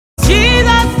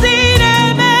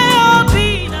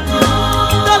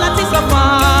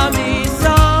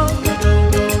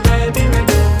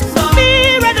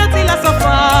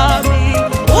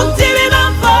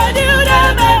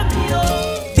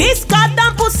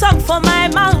for my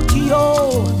mouth,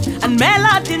 yo, and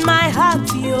melody in my heart,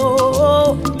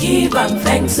 yo. Give am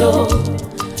thanks, oh,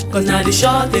 cause now the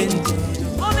sure thing.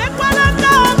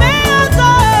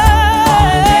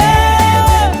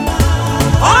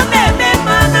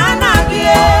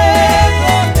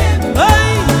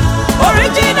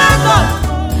 Original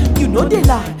God, you know they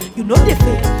lie, you know they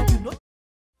fake, you know.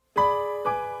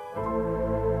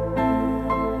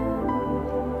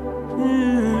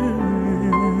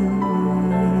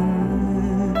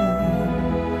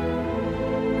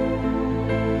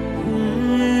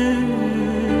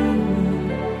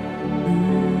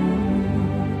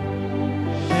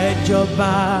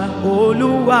 Ẹjọba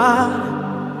Olúwa,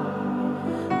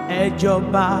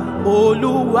 ẹjọba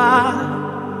Olúwa,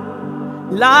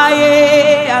 láyé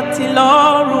àti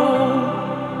lọ́run.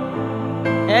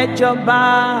 Ẹjọba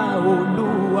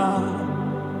Olúwa,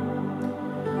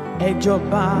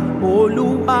 ẹjọba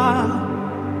Olúwa,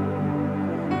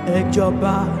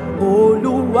 ẹjọba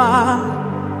Olúwa,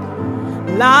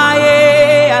 láyé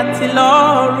àti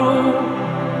lọ́run.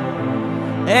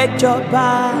 Ẹjọba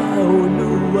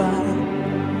Olúwa,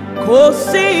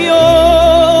 Kosi o,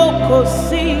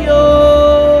 Kosi o,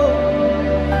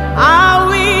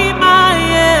 àwí máa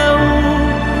yẹ o,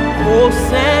 kò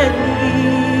sẹ́ni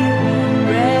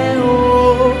rẹ̀ o,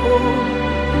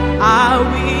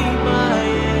 àwí máa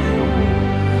yẹ o,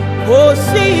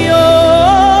 Kosi o,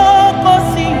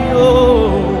 Kosi o,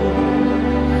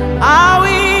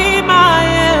 àwí máa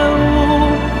yẹ o,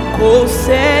 kò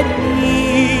sẹ́ni.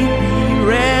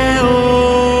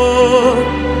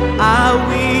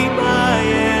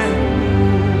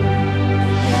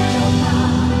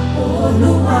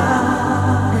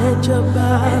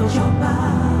 Ẹjọba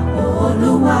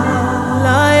Olúwa,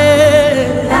 láyé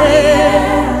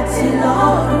àti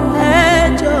lọ́run.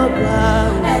 Ẹjọba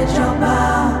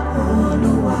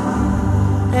Olúwa,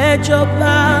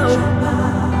 ẹjọba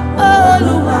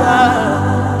Olúwa,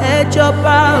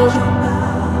 ẹjọba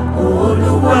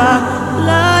Olúwa,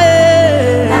 láyé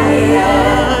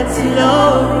àti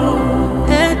lọ́run.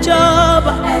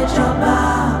 Ẹjọba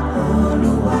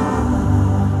Olúwa,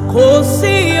 kò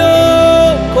sí o,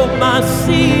 kò má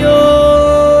sí o,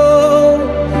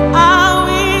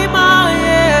 àwí máa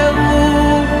yẹ o,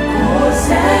 kò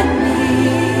sẹ́ni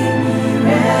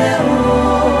rẹ̀ o,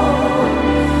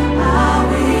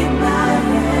 àwí máa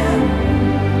yẹ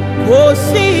o, kò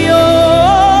sí o,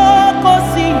 kò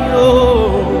sí o,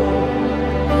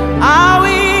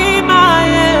 àwí máa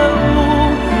yẹ o,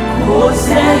 kò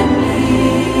sẹ́ni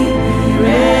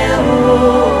rẹ̀ o,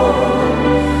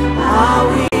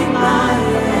 àwí.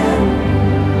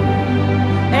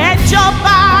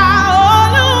 Ẹjọba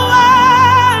Olúwa,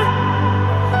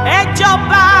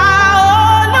 ẹjọba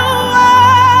Olúwa,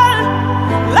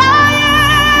 láyé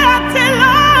àti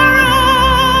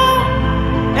lọ́run.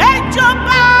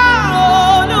 Ẹjọba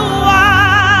Olúwa,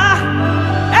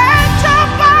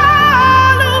 ẹjọba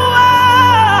Olúwa,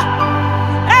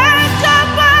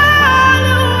 ẹjọba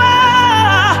Olúwa,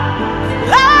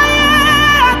 láyé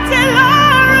àti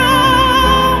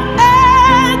lọ́run.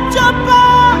 Ẹjọba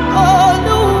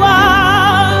Olúwa.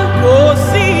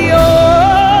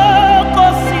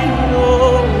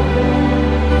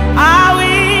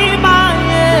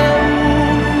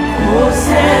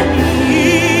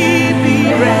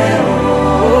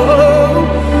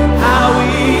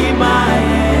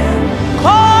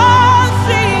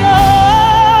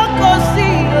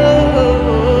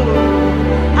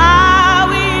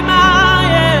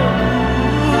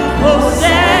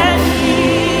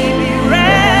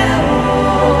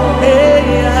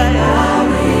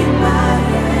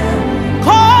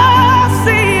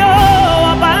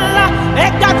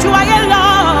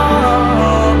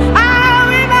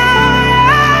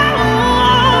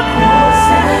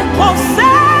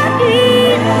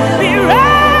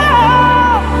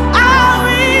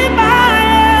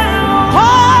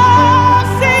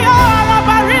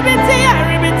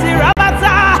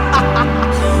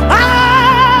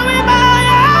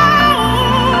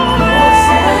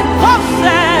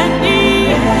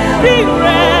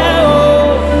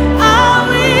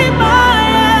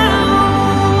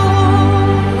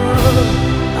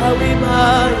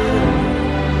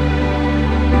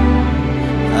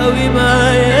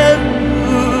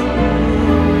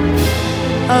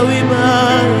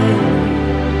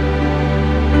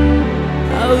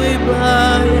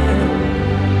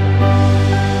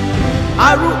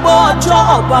 Arúgbó ọjọ́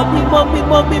ọba mímọ́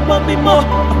mímọ́ mímọ́ mímọ́,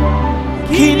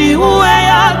 kìnìún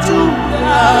ẹ̀yà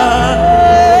Júdà.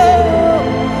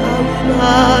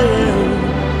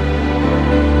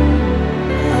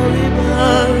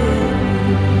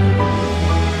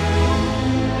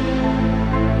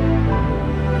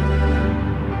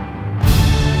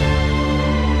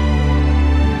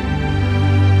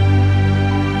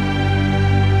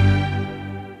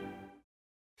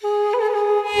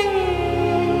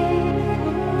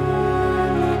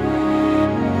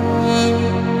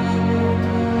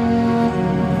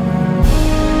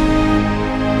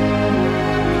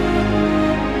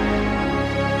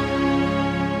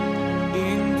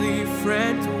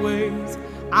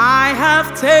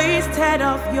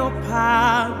 of your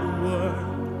power.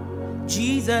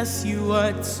 Jesus, you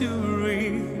are too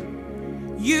real.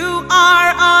 You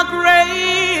are a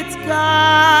great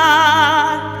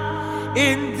God.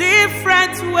 In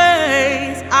different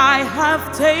ways I have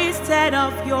tasted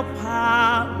of your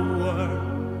power.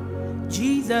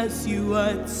 Jesus, you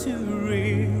are too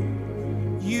real.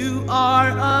 You are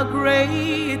a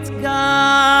great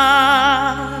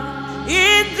God.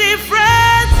 In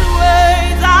different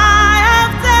ways I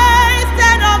have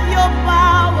tasted of your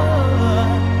power.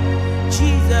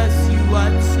 Jesus, you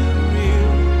are too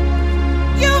real.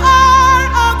 You are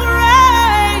a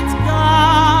great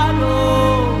God.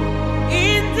 Oh,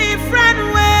 in different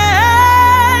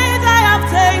ways I have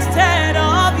tasted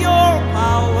of your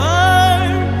power.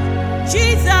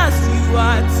 Jesus, you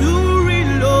are too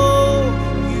real. Oh,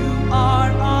 you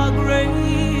are a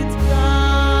great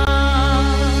God.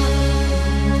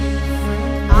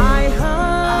 I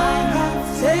have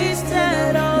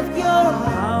tasted of your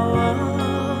power.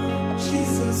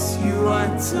 Jesus, you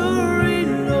are too real.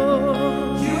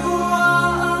 You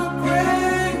are a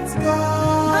great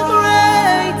God. A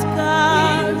great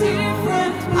God. In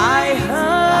different ways I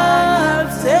have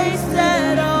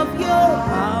tasted of your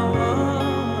power.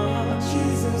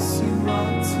 Jesus, you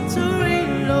are too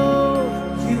real.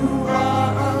 You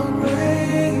are a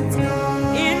great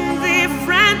God. In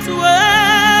different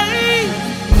ways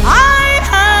I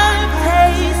have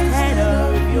tasted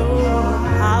of your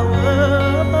power.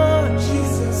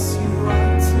 Jesus, you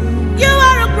are too. You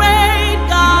are a great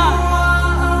God.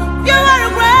 You are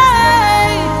a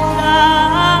great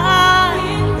God.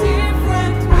 In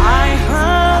different ways I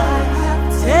have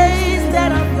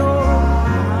tasted of your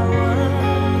power.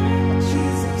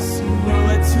 Jesus, you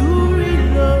are too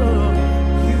real.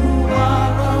 You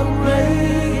are a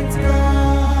great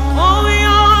God. Oh,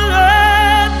 your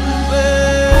love,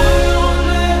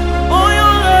 oh,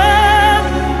 your love,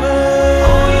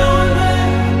 oh, your love,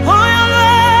 oh, your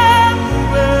love,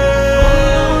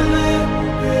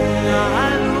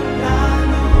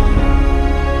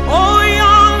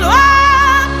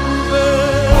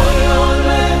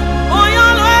 oh,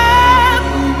 your love,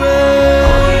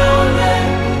 oh, your love,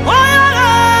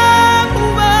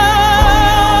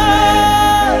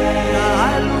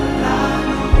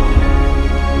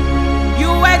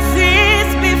 you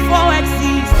exist before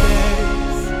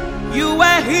existence. You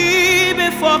were here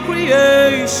before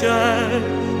creation.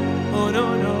 Oh no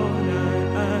no no.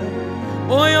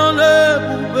 Oh your love,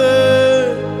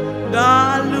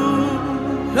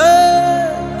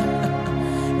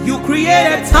 you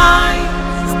created time,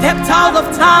 stepped out of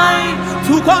time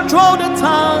to control the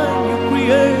time you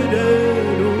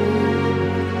created.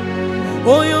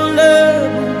 Oh your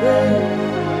love,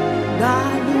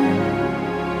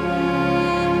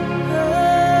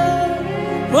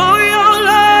 oh your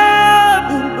love,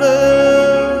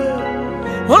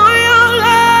 oh your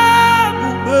love,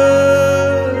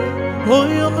 oh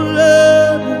your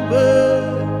love,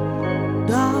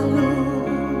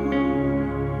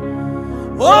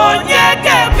 oh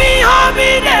yeah, me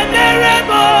homie,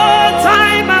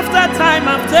 time after time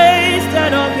I've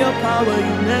tasted of your power.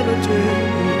 You never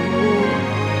change.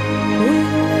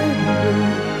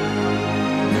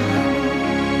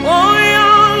 Oh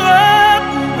your love,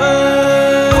 oh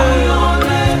your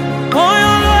love, oh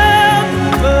your love,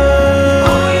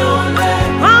 oh your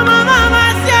love, mama mama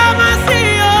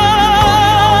see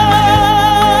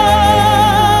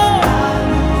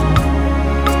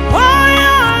oh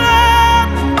your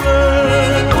love,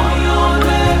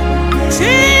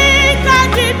 chica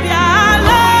di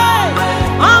piale,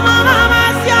 mama mama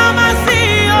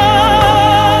see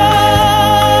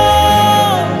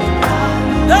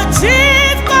the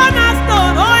chief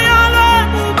cornerstone. Oh your love,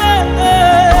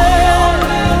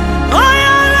 oh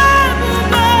your love,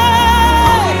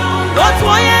 that's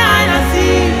why I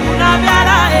see una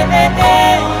biara hey.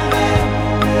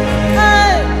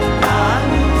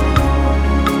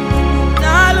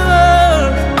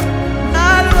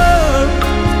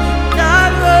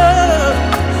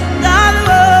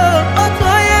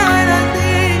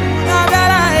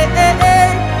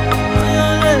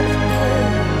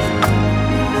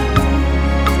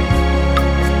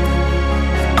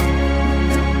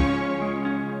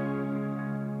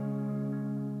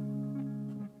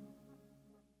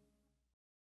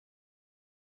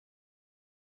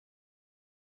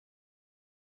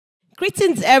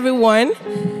 Greetings, everyone.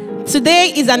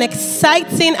 Today is an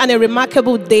exciting and a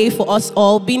remarkable day for us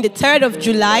all, being the 3rd of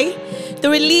July, the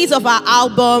release of our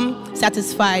album,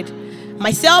 Satisfied.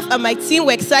 Myself and my team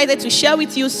were excited to share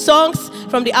with you songs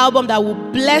from the album that will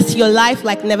bless your life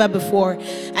like never before.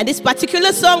 And this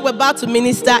particular song we're about to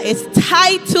minister is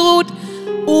titled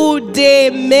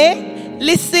Udeme.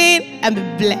 Listen and be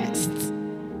blessed.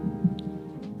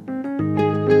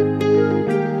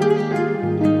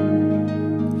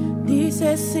 This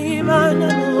is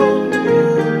Simon.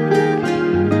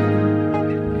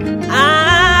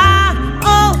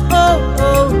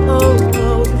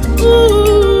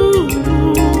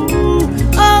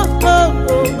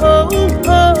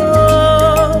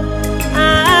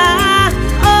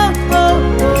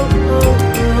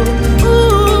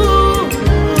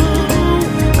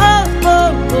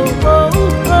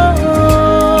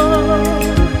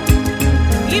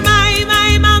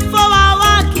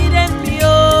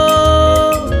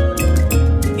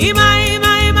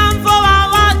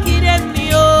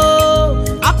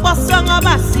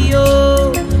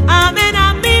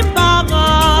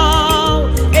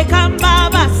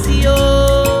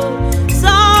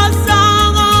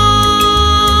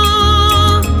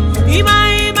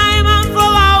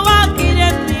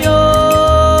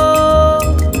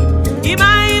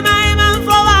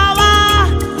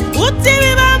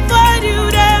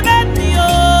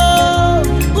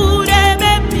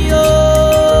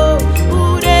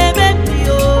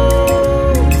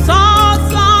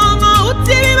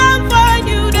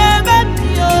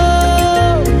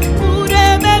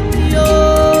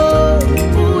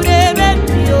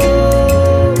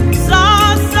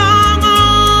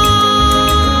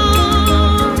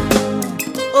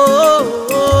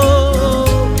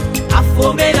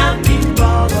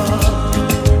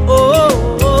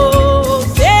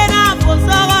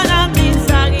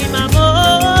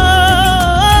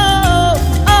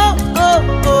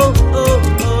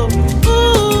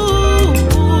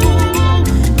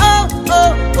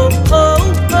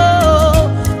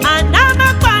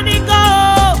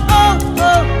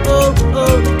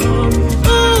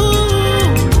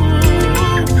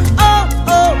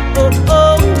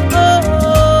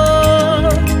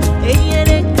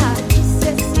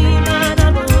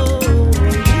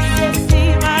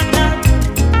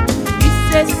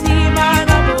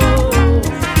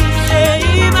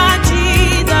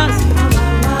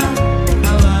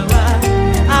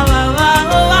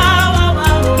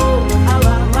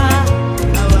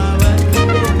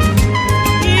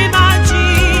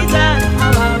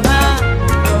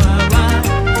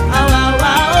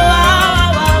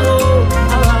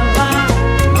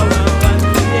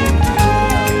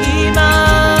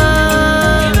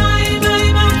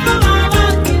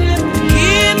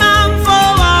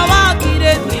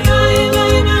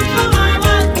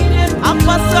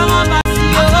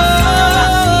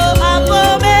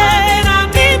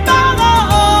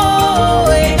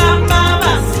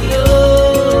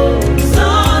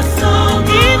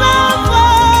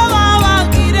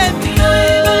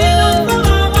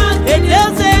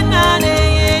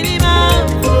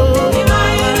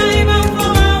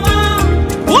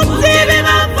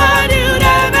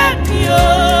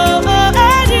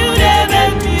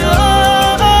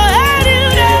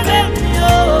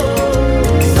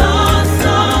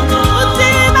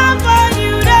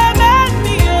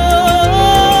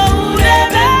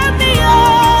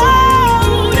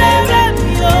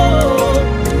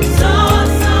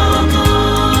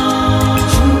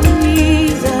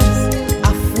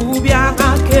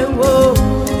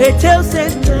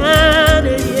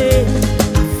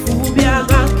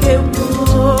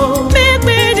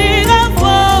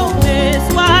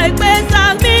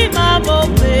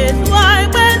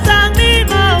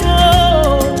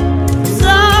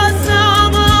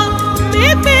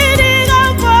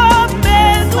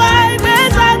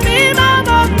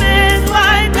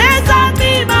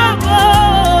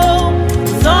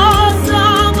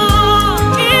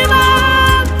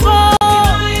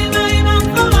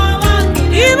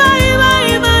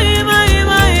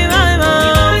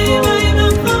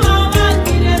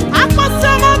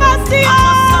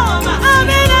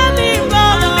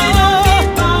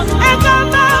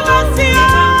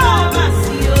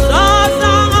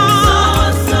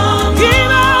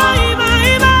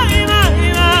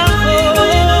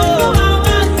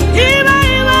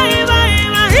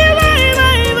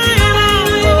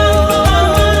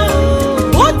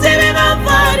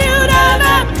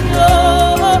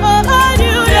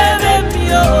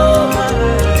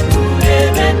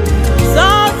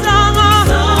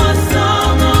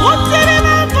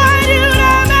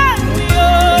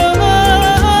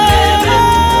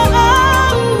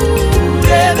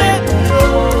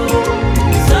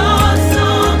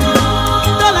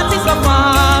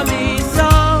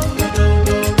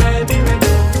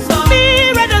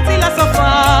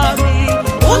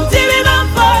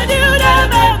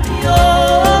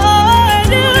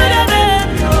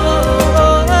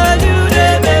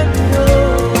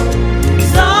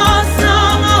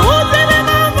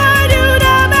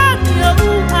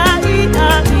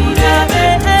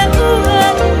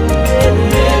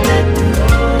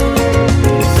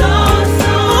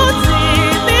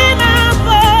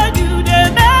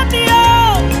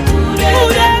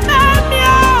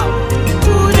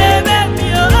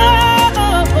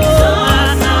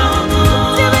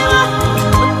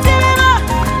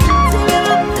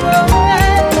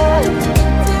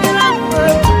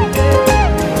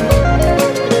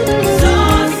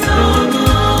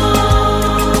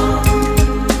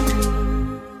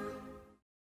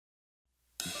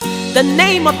 The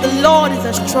name of the Lord is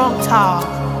a strong tower.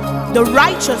 The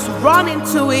righteous run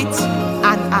into it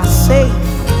and are safe.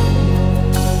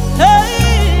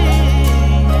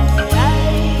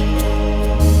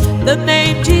 The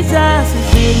name Jesus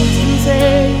is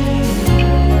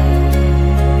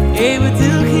able to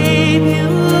keep you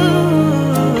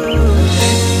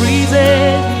and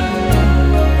preserve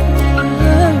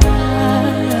you.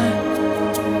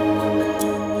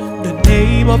 The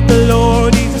name of the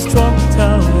Lord is a strong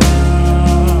tower.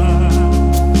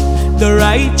 The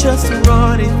righteous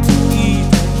run into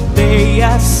it, they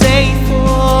are safe.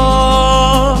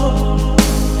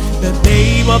 The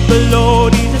name of the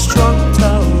Lord is a strong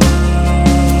tower.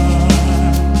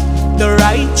 The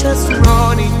righteous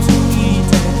run into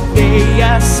it, they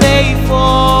are safe.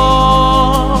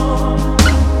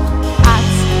 At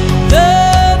the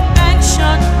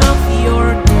mention of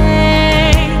your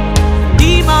name,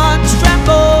 demons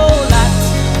tremble. At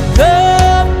the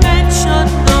mention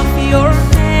of your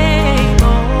name,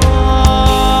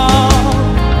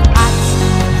 at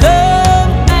the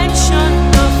mention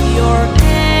of your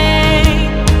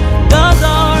name, doors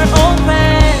are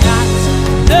open. At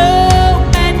the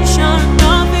mention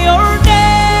of your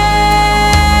name,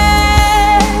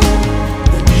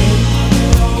 the name of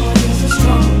the Lord is a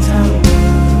strong tower.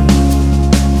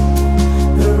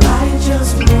 The righteous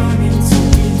run into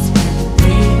it,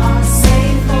 they are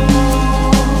safe.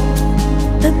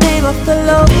 The name of the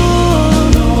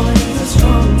Lord is a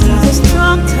strong tower. Is a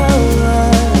strong tower.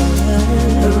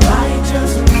 The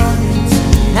righteous run into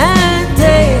it, and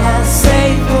they are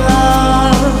safe.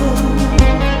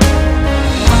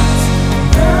 At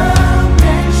the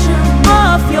mention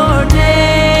of your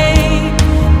name,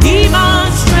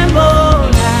 demons tremble.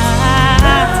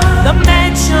 At the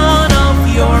mention of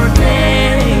your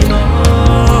name,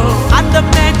 at the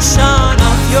mention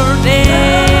of your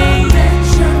name,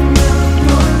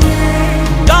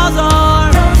 doors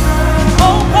are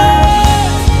open.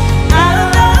 At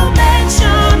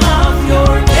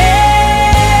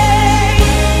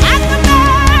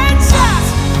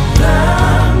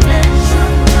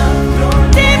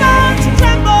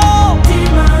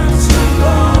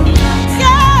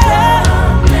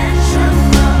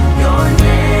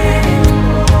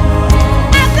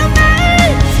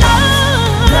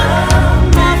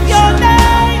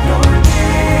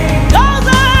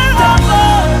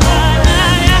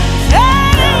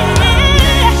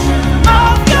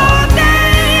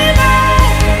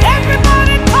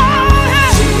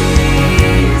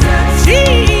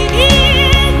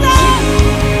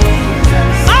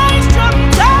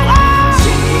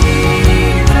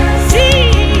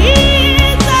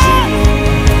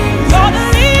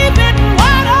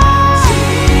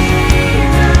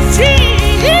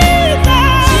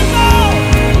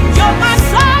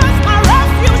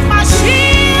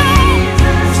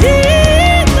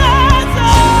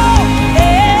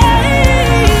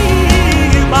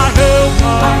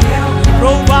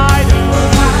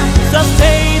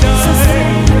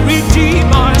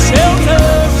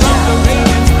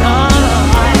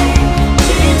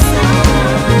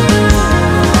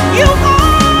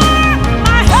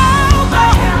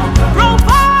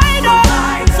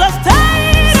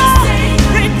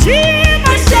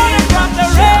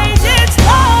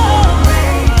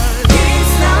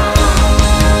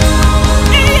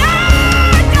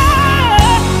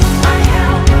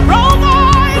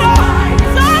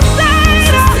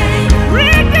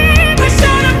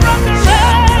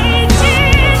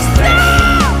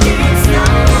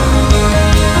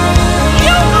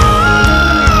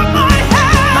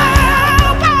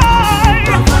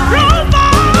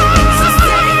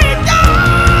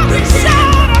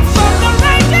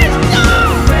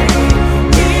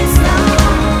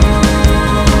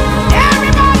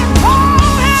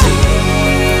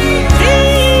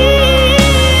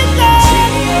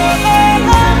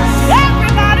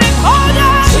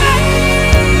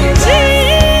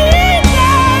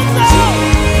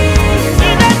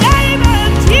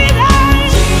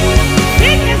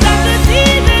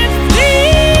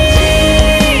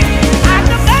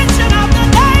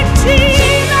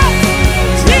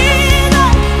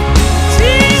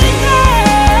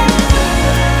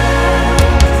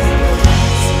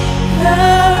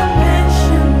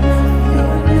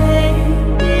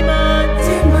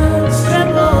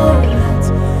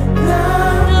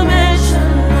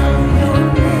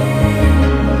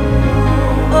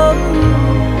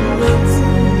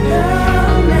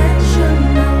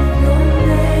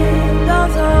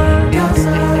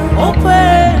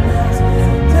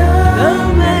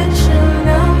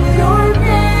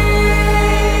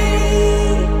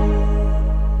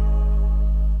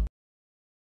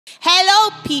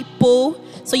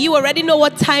already know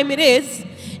what time it is.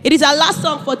 It is our last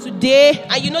song for today.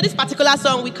 And you know this particular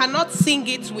song, we cannot sing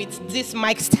it with this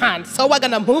mic stand. So we're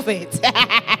going to move it.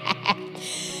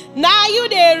 Now You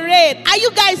Dey Reign. Are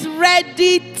you guys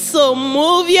ready to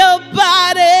move your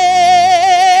body?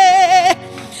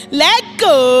 Let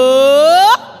go.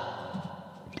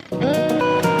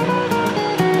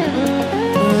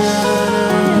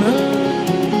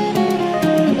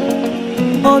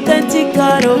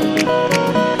 Autenticado.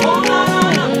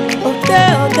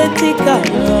 Autenticado.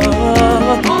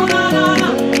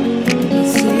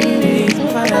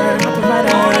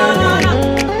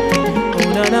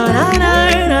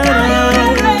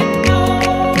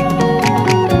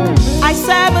 I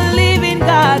serve a living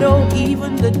God, oh,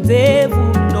 even the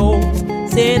devil knows,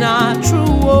 say not true,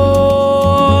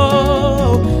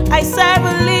 oh. I serve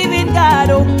a living God,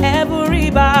 oh,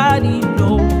 everybody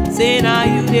knows, say now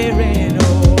You Dey Reign,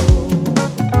 oh.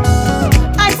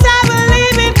 I serve a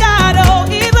living God, oh,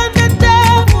 even the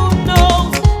devil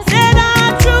knows, say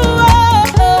not true,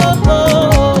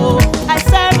 oh. I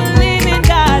serve a living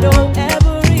God, oh,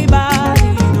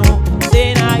 everybody knows,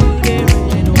 say now You Dey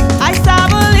Reign, oh. I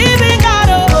serve a living God,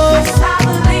 oh, I serve a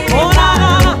living God,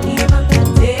 oh, even the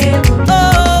devil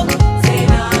knows, say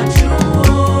not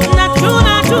true, not true,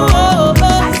 not true, oh.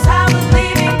 I serve a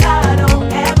living God, oh,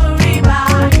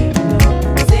 everybody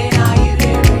knows, say now You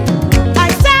Dey Reign. I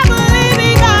serve a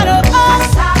living God, oh, I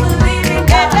serve a living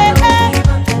God, oh,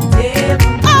 even the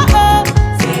devil knows,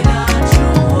 say not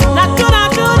true, not true, not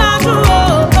true, not true, oh.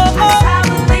 I serve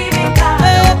a living God,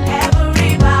 oh,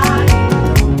 everybody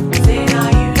knows, say now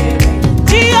You Dey Reign.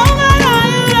 Jehovah, now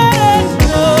You Dey Reign,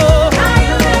 oh. Now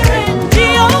You Dey Reign.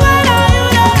 Jehovah, now You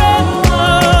Dey Reign, oh.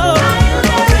 Now You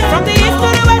Dey Reign. From the east to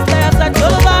the west, I have searched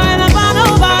over and I found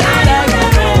nobody like You.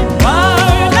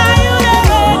 Word, now You Dey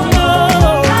Reign, oh.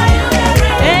 Now You Dey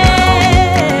Reign.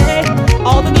 Hey,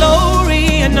 all the glory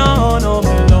and honor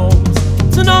belongs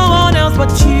to no one else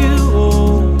but You, oh.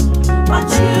 But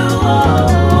You,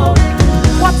 oh.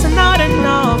 What's not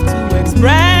enough to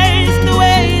express the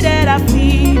way that I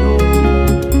feel, oh,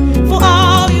 for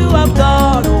all You have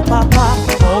done, oh Papa,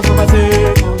 all for my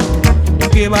sake, oh. You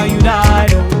came and You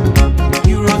died, oh.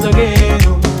 You rose again,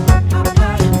 oh.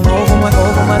 All for my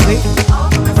sake,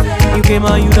 You came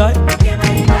and You died,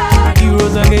 You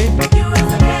rose again.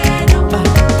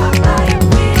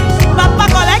 Papa,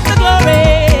 collect the glory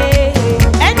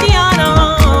and the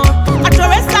honor. I throw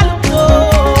a salute, oh.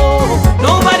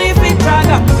 Nobody fit drag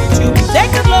up with You.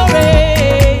 Take the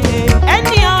glory and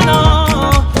the honor.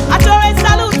 I throw a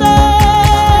salute, oh.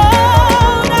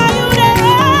 Now You Dey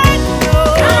Reign, oh.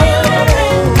 Now You Dey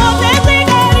Reign. Oh, let's sing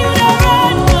God, You Dey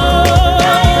Reign, oh.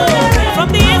 From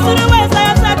the east to the west, I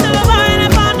have searched to the vine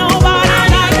and found nobody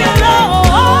like You,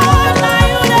 Lord. Now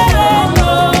You Dey Reign, oh.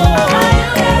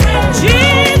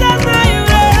 Jesus, now You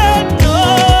Dey Reign, oh.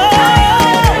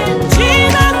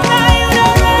 Jesus, now You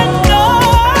Dey Reign, oh.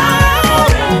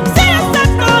 See us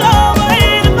searched all over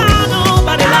and found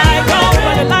nobody like,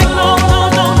 nobody like,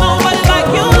 nobody like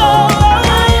You, Lord.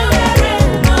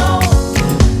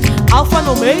 Alpha and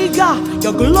Omega,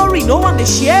 Your glory, no one to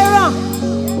share 'em.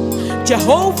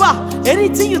 Jehovah,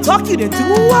 anything You talk, You dey do.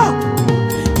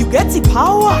 You get the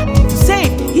power to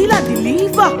save, heal and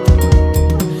deliver.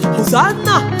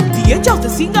 Hosanna, the angels they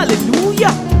sing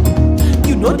hallelujah.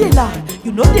 You know they lie,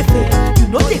 you know they fail, you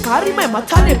know they carry my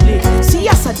matter they play. See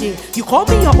yesterday, You call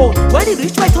me your own. When it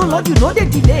reach my turn, Lord, You know they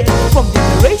delay. From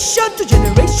generation to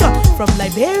generation, from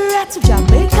Liberia to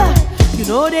Jamaica, You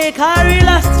know they carry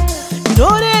last, You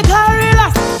know they carry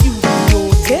last. You be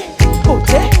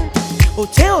authentic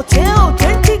God,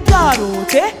 authentic God,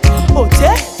 authentic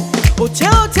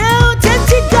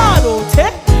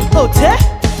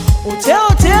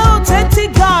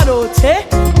God,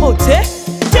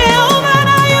 Jehovah,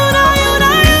 now You, now You,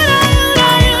 now You, now You,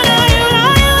 now You, now You,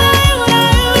 now You, now You,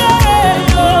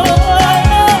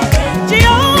 now You,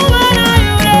 Jehovah, now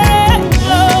You Dey Reign,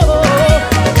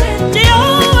 oh.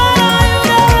 Jehovah, now You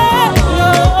Dey Reign, oh.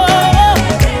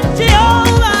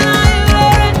 Jehovah, now You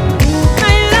Dey Reign,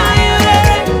 now You, now You Dey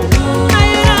Reign, now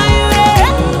You, now You Dey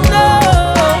Reign,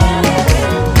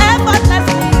 oh.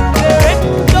 Effortlessly You Dey Reign,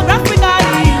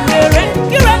 geographically You Dey Reign.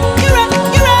 You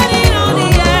reign on the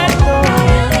earth, oh.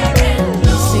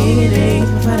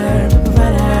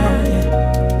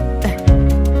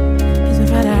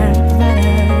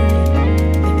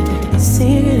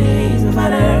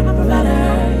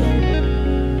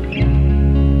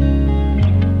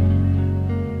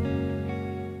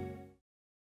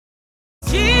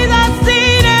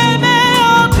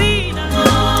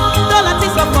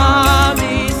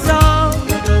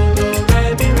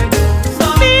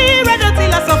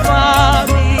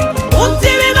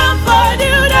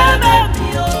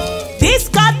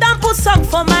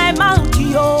 for my mouth,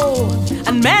 yo,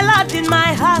 and melody in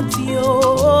my heart,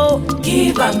 yo.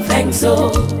 Give am thanks,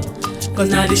 oh, cause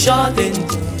now the short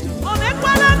thing.